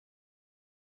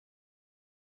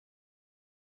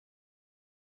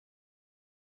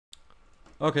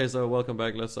Okay, so welcome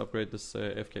back. Let's upgrade this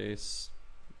FK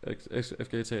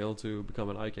tail to become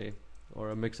an IK,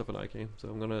 or a mix of an IK. So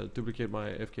I'm gonna duplicate my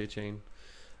FK chain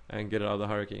and get it out of the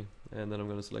hierarchy, and then I'm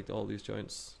gonna select all these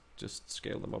joints, just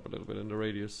scale them up a little bit in the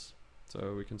radius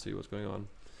so we can see what's going on.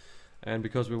 And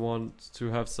because we want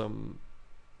to have some,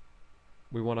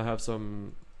 when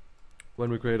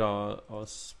we create our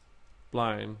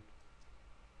spline,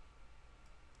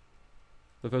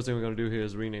 the first thing we're going to do here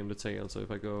is rename the tail. So if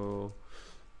I go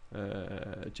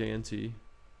JNT,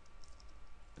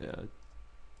 yeah,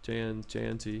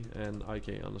 JNT and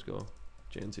IK underscore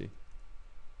JNT.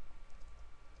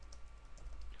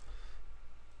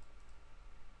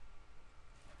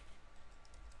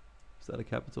 Is that a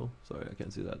capital? Sorry, I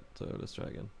can't see that. So let's try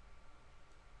again.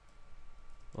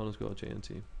 Underscore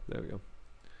JNT. There we go.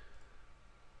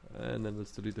 And then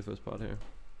let's delete the first part here.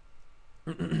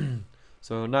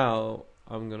 So now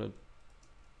I'm gonna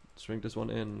shrink this one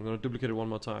in. I'm gonna duplicate it one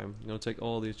more time. I'm gonna take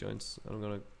all these joints and I'm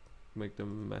gonna make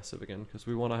them massive again, because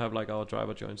we want to have like our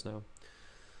driver joints now.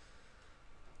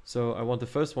 So I want the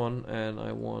first one, and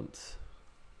I want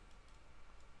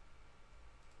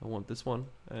this one,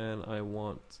 and I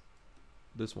want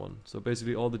this one. So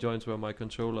basically all the joints where my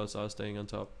controllers are staying on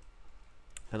top,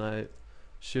 and I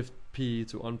shift P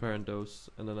to unparent those,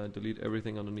 and then I delete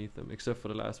everything underneath them except for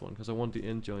the last one, because I want the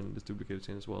end joint in this duplicated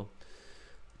chain as well.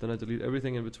 Then I delete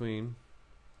everything in between.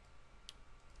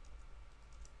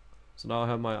 So now I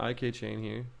have my IK chain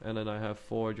here, and then I have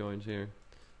 4 joints here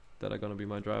that are going to be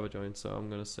my driver joints. So I'm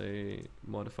going to say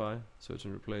modify, search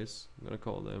and replace. I'm going to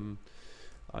call them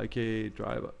IK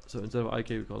driver. So instead of IK,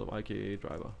 we call them IK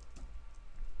driver.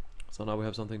 So now we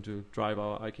have something to drive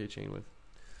our IK chain with.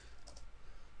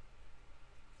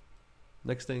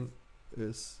 Next thing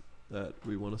is that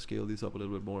we want to scale these up a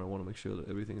little bit more. I want to make sure that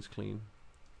everything is clean.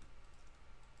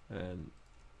 And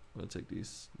I'm going to take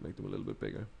these, make them a little bit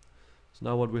bigger. So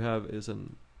now what we have is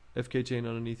an FK chain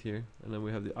underneath here, and then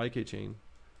we have the IK chain,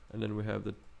 and then we have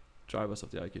the drivers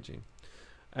of the IK chain.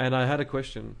 And I had a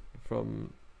question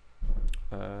from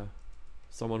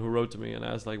someone who wrote to me and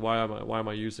asked, like, why am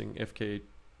I using FK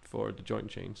for the joint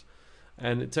chains?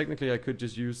 And technically I could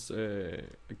just use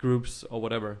groups or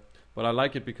whatever, but I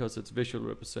like it because it's visual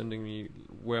representing me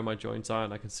where my joints are,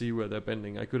 and I can see where they're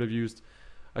bending. I could have used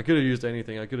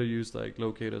anything. I could have used like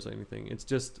locators or anything. It's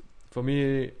just, for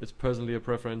me, it's personally a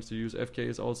preference to use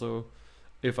FKs. Also,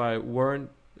 if I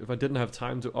didn't have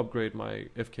time to upgrade my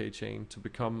FK chain to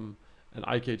become an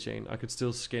IK chain, I could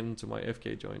still skin to my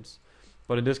FK joints.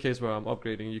 But in this case where I'm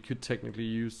upgrading, you could technically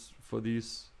use for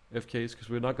these FKs, because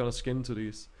we're not gonna skin to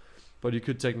these, but you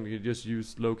could technically just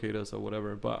use locators or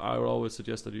whatever. But I would always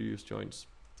suggest that you use joints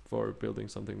for building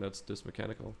something that's this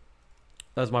mechanical.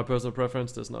 That's my personal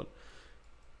preference. There's not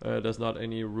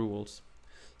any rules.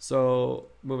 So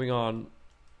moving on,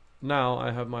 now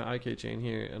I have my IK chain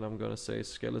here, and I'm gonna say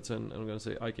skeleton, and I'm gonna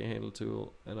say IK handle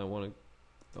tool, and I want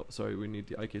to, we need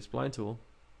the IK spline tool,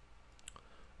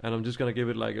 and I'm just gonna give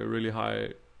it like a really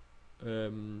high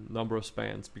number of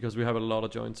spans, because we have a lot of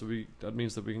joints, so that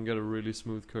means that we can get a really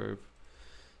smooth curve.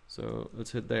 So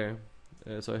let's hit there.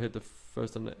 So I hit the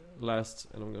first and the last,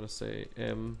 and I'm gonna say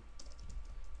M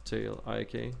tail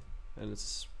IK, and it's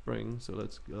spring. So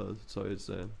let's go. So it's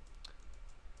a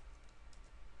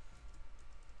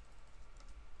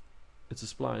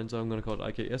spline, so I'm gonna call it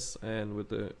IKS, and with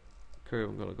the curve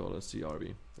I'm gonna call it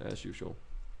CRV as usual.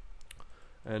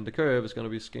 And the curve is gonna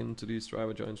be skinned to these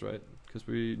driver joints, right? Because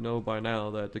we know by now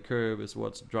that the curve is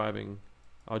what's driving.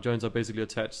 Our joints are basically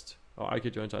attached. Our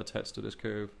IK joints are attached to this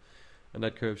curve, and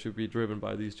that curve should be driven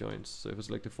by these joints. So if I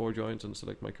select the 4 joints and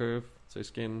select my curve, say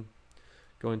skin,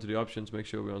 go into the options, make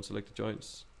sure we unselect the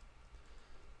joints,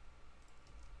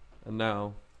 and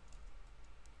now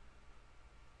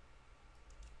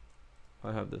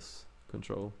I have this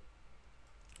control,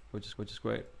 which is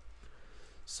great.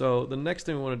 So the next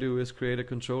thing we want to do is create a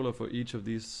controller for each of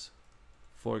these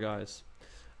 4 guys,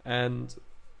 and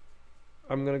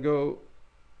I'm gonna go,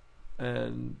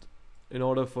 and in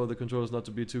order for the controllers not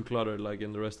to be too cluttered like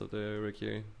in the rest of the rig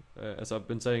here, as I've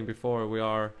been saying before, we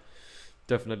are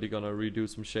definitely gonna redo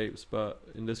some shapes, but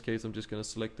in this case I'm just gonna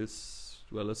select this.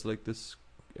 Well, let's select this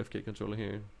FK controller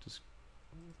here. Just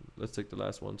let's take the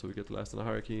last one so we get the last in the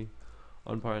hierarchy,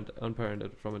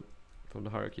 unparented from the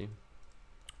hierarchy,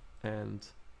 and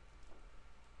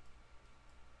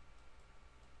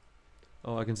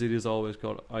I can see this is always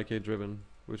called IK driven,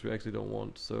 which we actually don't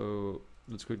want. So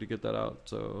let's quickly get that out.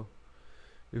 So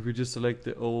if we just select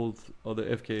the old or the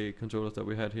FK controllers that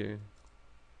we had here,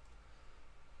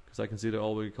 because I can see they're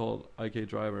already called IK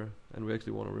driver, and we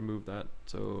actually want to remove that.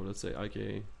 So let's say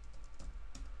IK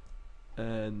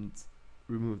and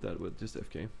remove that with just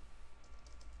FK.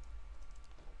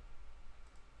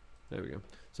 There we go.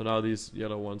 So now these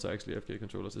yellow ones are actually FK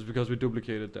controllers. It's because we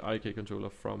duplicated the IK controller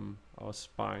from our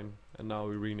spine, and now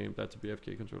we renamed that to be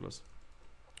FK controllers.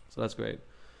 So that's great.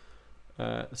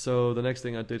 So the next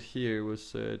thing I did here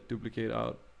was duplicate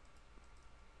out.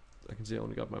 I can see I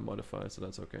only got my modifier, so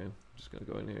that's okay. I'm just gonna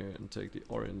go in here and take the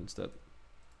orange instead.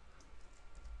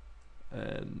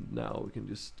 And now we can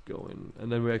just go in, and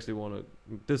then we actually want to,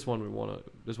 this one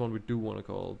we do want to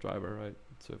call driver, right?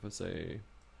 So if I say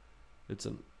it's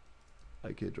an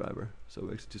IK driver, so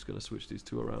we're actually just going to switch these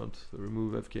two around. So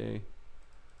remove FK,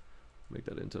 make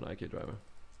that into an IK driver.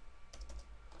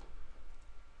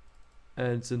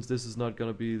 And since this is not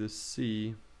going to be the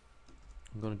C,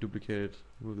 I'm going to duplicate it,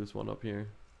 move this one up here,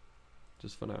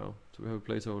 just for now, so we have a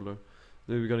placeholder.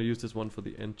 Then we're going to use this one for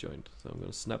the end joint, so I'm going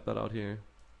to snap that out here.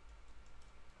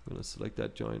 I'm going to select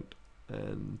that joint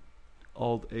and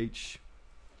Alt H,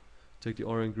 take the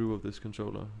orange groove of this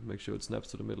controller, make sure it snaps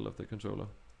to the middle of the controller.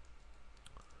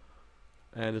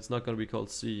 And it's not going to be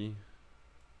called C.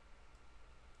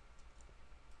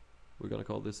 We're going to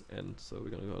call this end, so we're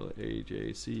going to call it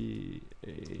AJC,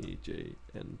 AJ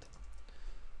end.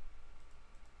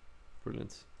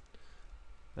 Brilliant.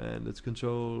 And it's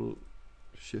Control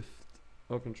Shift,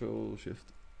 or Control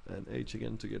Shift and H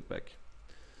again to get back.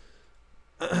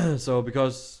 So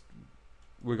because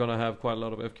we're gonna have quite a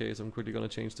lot of FKs, I'm quickly gonna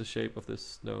change the shape of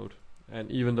this node.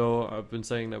 And even though I've been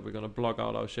saying that we're gonna block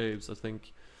out our shapes, I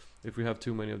think if we have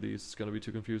too many of these, it's gonna be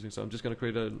too confusing. So I'm just gonna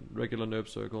create a regular NURB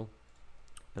circle.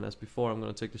 And as before, I'm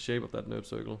gonna take the shape of that NURB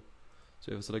circle.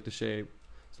 So if I select the shape,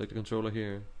 select the controller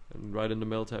here, and right in the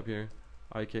Mel tab here,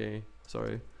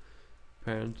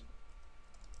 parent,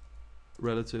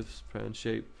 relatives, parent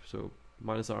shape, so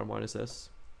 -R, -S.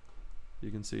 You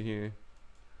can see here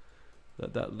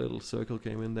that little circle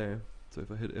came in there. So if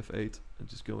I hit F8 and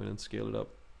just go in and scale it up,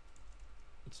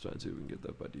 let's try and see if we can get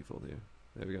that by default here.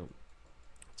 There we go.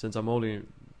 Since I'm only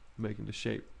making the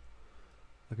shape,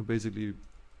 I can basically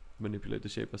manipulate the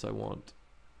shape as I want,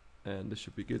 and this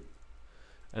should be good.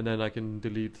 And then I can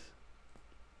delete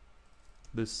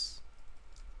this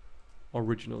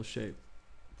original shape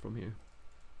from here.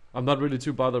 I'm not really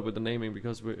too bothered with the naming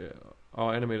because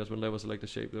our animators will never select the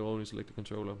shape, they'll only select the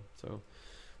controller. So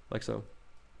like so.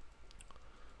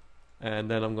 And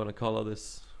then I'm gonna color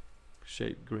this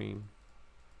shape green.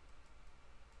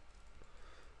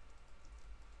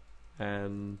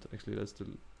 And actually that's the,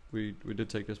 we did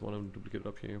take this one and duplicate it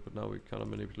up here, but now we kind of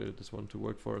manipulated this one to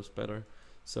work for us better.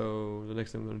 So the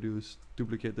next thing I'm gonna do is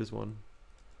duplicate this one.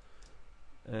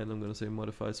 And I'm gonna say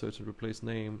modify search and replace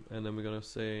name, and then we're gonna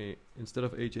say instead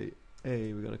of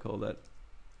AJA, we're gonna call that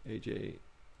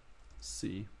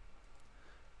AJC.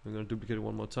 I'm gonna duplicate it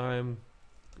one more time,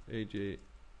 AJC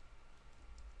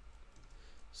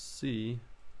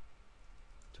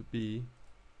to B,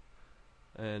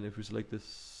 and if we select this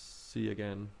C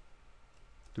again,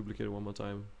 duplicate it one more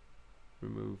time,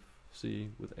 remove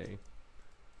C with A.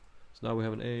 So now we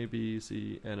have an A, B,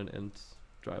 C, and an end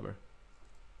driver.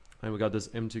 And we got this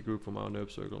empty group from our NURB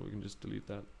circle, we can just delete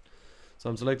that. So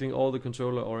I'm selecting all the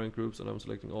controller orient groups, and I'm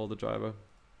selecting all the driver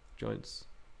joints,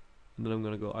 and then I'm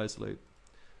gonna go isolate.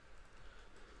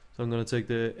 So I'm gonna take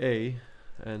the A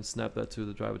and snap that to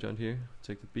the driver joint here,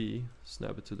 take the B,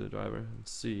 snap it to the driver, and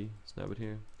C, snap it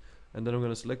here. And then I'm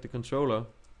gonna select the controller.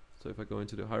 So if I go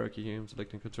into the hierarchy here, I'm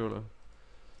selecting controller,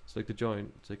 select the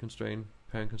joint, say constrain,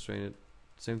 parent constrain it.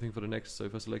 Same thing for the next. So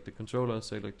if I select the controller,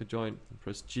 select the joint, and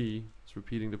press G, it's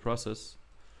repeating the process.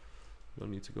 You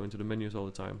don't need to go into the menus all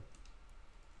the time.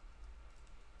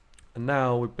 And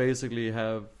now we basically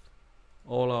have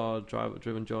all our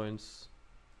driven joints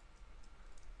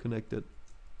connected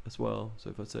as well. So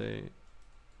if I say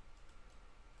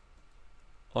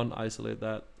unisolate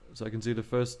that, so I can see the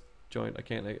first joint I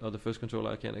can't, or the first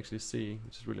controller I can't actually see,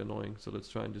 which is really annoying. So let's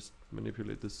try and just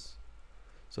manipulate this.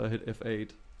 So I hit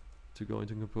F8 to go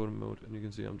into component mode, and you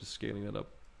can see I'm just scaling that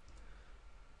up,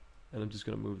 and I'm just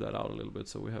going to move that out a little bit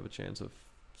so we have a chance of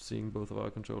seeing both of our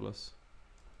controllers.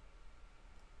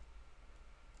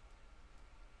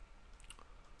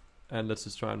 And let's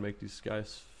just try and make these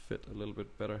guys fit a little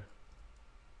bit better.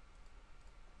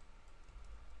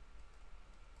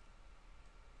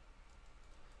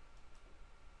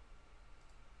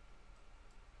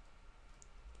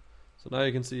 So now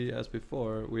you can see, as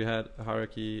before, we had a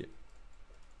hierarchy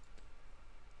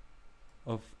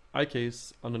of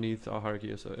IKs underneath our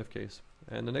hierarchy of FKs.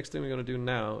 And the next thing we're going to do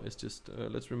now is just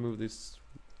let's remove these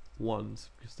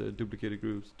ones, because they're duplicated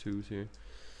groups, twos here.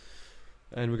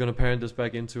 And we're going to parent this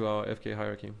back into our FK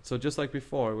hierarchy. So just like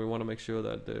before, we want to make sure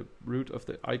that the root of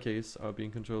the IKs are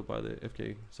being controlled by the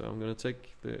FK. So I'm going to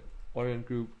take the orient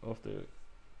group of the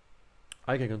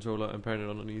IK controller and parent it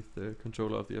underneath the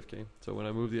controller of the FK. So when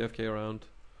I move the FK around,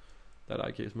 that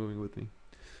IK is moving with me.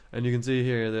 And you can see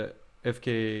here the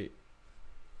FK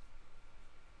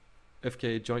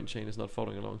joint chain is not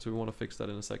following along, so we want to fix that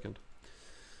in a second.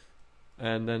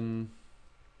 And then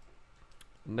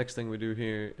next thing we do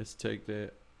here is take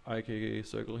the IK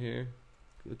circle here.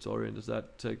 Its orient is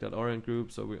that. Take that orient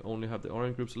group, so we only have the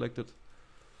orient group selected.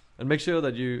 And make sure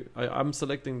that I'm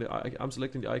selecting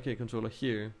the IK controller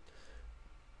here,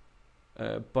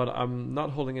 but I'm not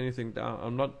holding anything down.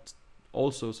 I'm not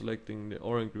also selecting the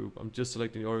orient group. I'm just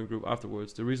selecting the orient group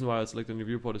afterwards. The reason why I selected the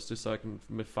viewport is just so I can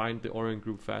find the orient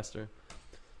group faster.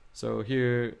 So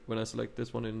here, when I select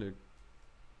this one in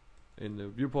the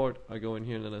viewport, I go in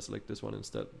here and then I select this one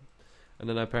instead, and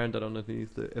then I parent that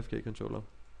underneath the FK controller.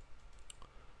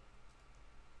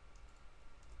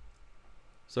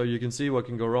 So you can see what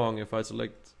can go wrong if I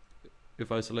select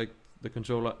the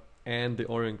controller and the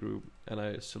orient group, and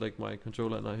I select my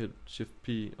controller and I hit Shift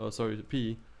P.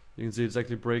 P. You can see it's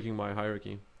actually breaking my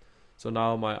hierarchy. So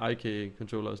now my IK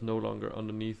controller is no longer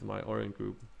underneath my orient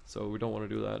group. So we don't want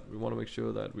to do that. We want to make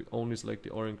sure that we only select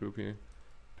the orient group here,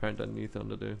 parent underneath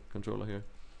under the controller here.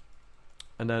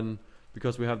 And then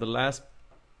because we have the last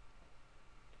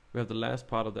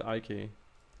part of the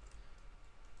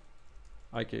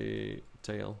IK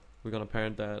tail, we're gonna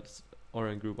parent that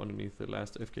orient group underneath the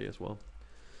last FK as well.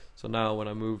 So now when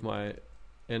I move my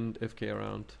end FK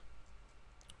around,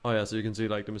 oh yeah, so you can see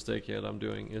like the mistake here that I'm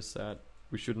doing is that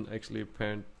we shouldn't actually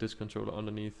parent this controller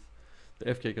underneath the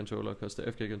FK controller, because the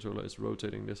FK controller is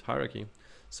rotating this hierarchy.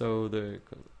 So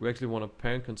we actually want to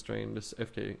parent constrain this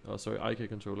IK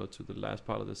controller to the last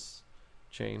part of this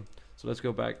chain. So let's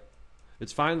go back.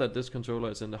 It's fine that this controller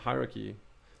is in the hierarchy,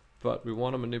 but we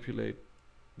want to manipulate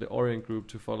the orient group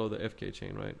to follow the FK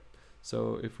chain, right?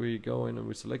 So if we go in and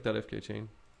we select that FK chain,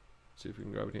 see if we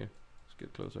can grab it here. Let's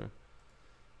get closer.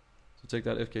 So take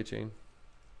that FK chain,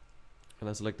 and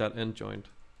I select that end joint.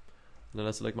 And then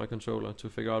I select my controller to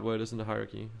figure out where it is in the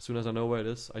hierarchy. As soon as I know where it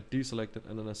is, I deselect it,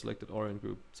 and then I select the orient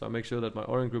group. So I make sure that my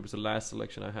orient group is the last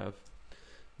selection I have.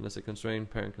 And I say constraint,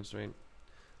 parent constraint.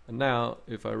 And now,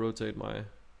 if I rotate my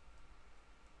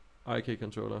IK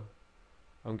controller,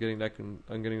 I'm getting that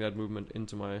movement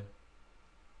into my.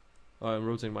 I'm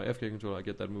rotating my FK controller. I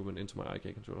get that movement into my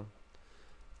IK controller.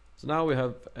 So now we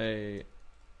have an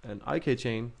IK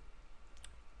chain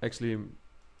actually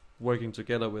working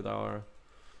together with our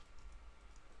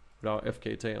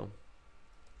FK tail,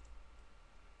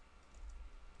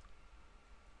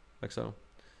 like so.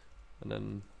 And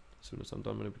then as soon as I'm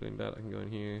done manipulating that, I can go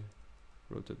in here,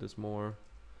 rotate this more,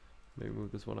 maybe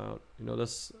move this one out. You know,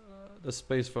 there's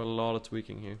space for a lot of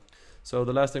tweaking here. So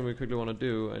the last thing we quickly want to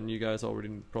do, and you guys already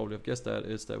probably have guessed that,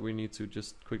 is that we need to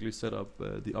just quickly set up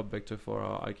the up vector for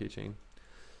our IK chain.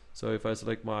 So if I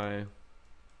select my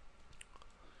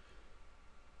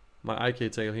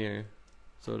IK tail here,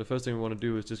 so the first thing we want to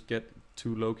do is just get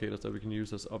two locators that we can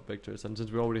use as up vectors. And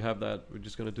since we already have that, we're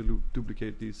just going to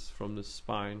duplicate these from the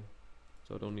spine.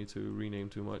 So I don't need to rename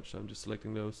too much. I'm just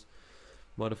selecting those.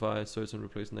 Modify, search and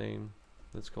replace name.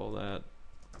 Let's call that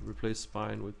replace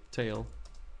spine with tail.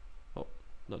 Oh,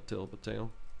 not tail, but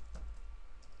tail.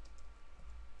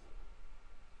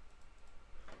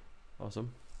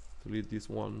 Awesome. Delete these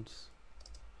ones.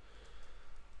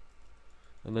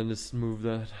 And then just move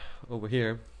that over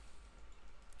here.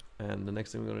 And the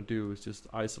next thing we're going to do is just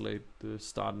isolate the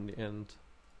start and the end.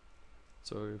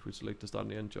 So if we select the start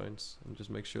and the end joints, and just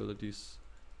make sure that these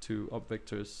two up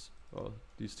vectors, or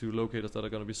these two locators that are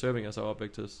going to be serving as our up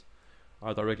vectors,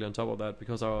 are directly on top of that.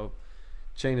 Because our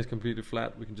chain is completely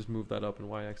flat, we can just move that up in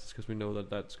y-axis, because we know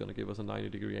that that's going to give us a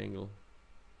 90-degree angle,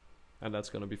 and that's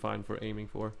going to be fine for aiming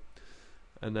for.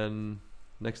 And then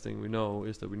next thing we know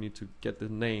is that we need to get the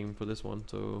name for this one.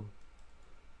 So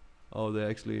they're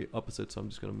actually opposite, so I'm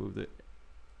just going to move the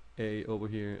A over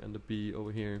here and the B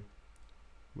over here,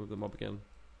 move them up again.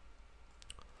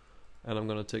 And I'm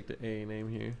going to take the A name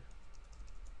here,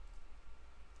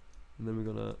 and then we're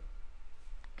going to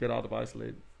get out of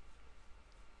isolate.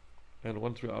 And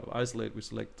once we're out of isolate, we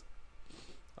select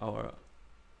our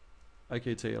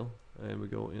IK tail, and we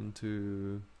go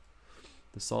into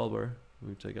the solver.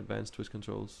 We take advanced twist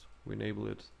controls, we enable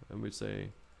it, and we say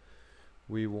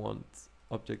we want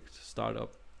object start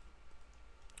up,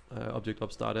 object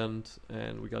up start end,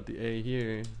 and we got the A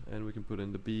here, and we can put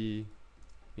in the B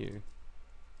here.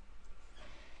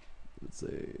 Let's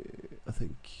say, I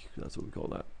think that's what we call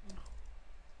that.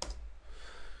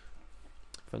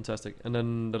 fantastic. And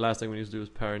then the last thing we need to do is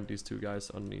parent these two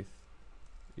guys underneath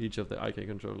each of the IK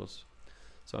controllers.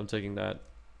 So I'm taking that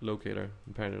locator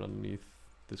and parent it underneath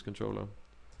this controller.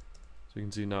 So you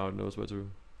can see now it knows where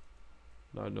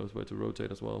to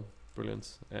rotate as well.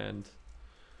 Brilliant. And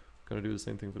gonna do the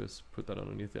same thing for this. Put that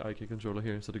underneath the IK controller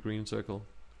here, so the green circle.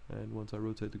 And once I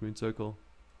rotate the green circle,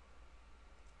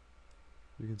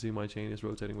 you can see my chain is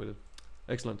rotating with it.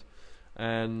 Excellent.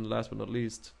 And last but not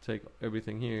least, take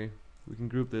everything here. We can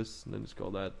group this and then just call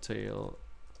that tail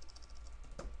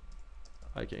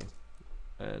IK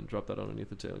and drop that underneath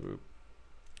the tail group.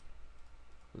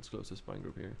 Let's close the spine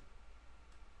group here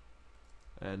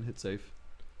and hit save.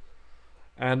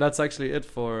 And that's actually it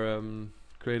for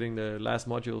creating the last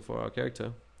module for our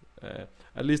character.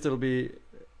 At least it'll be,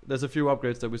 there's a few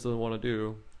upgrades that we still want to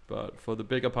do, but for the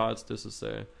bigger parts, this is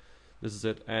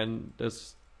it. And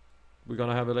we're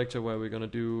gonna have a lecture where we're gonna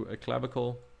do a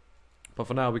clavicle, but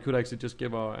for now we could actually just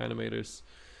give our animators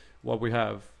what we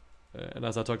have. And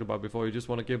as I talked about before, you just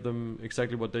want to give them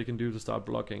exactly what they can do to start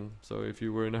blocking. So if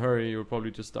you were in a hurry, you would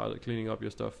probably just start cleaning up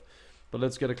your stuff. But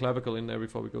let's get a clavicle in there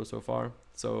before we go so far.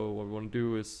 So what we want to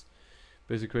do is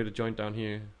basically create a joint down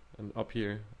here and up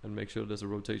here and make sure there's a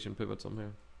rotation pivot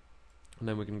somewhere. And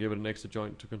then we can give it an extra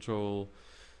joint to control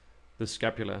the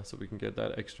scapula, so we can get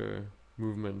that extra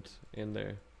movement in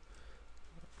there.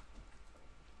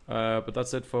 But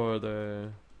that's it for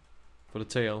the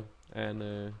tail.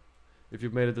 And if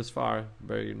you've made it this far,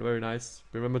 very very nice.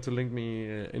 Remember to link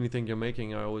me anything you're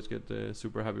making. I always get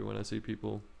super happy when I see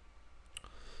people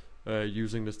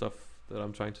using the stuff that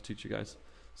I'm trying to teach you guys.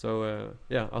 So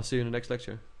yeah, I'll see you in the next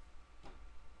lecture.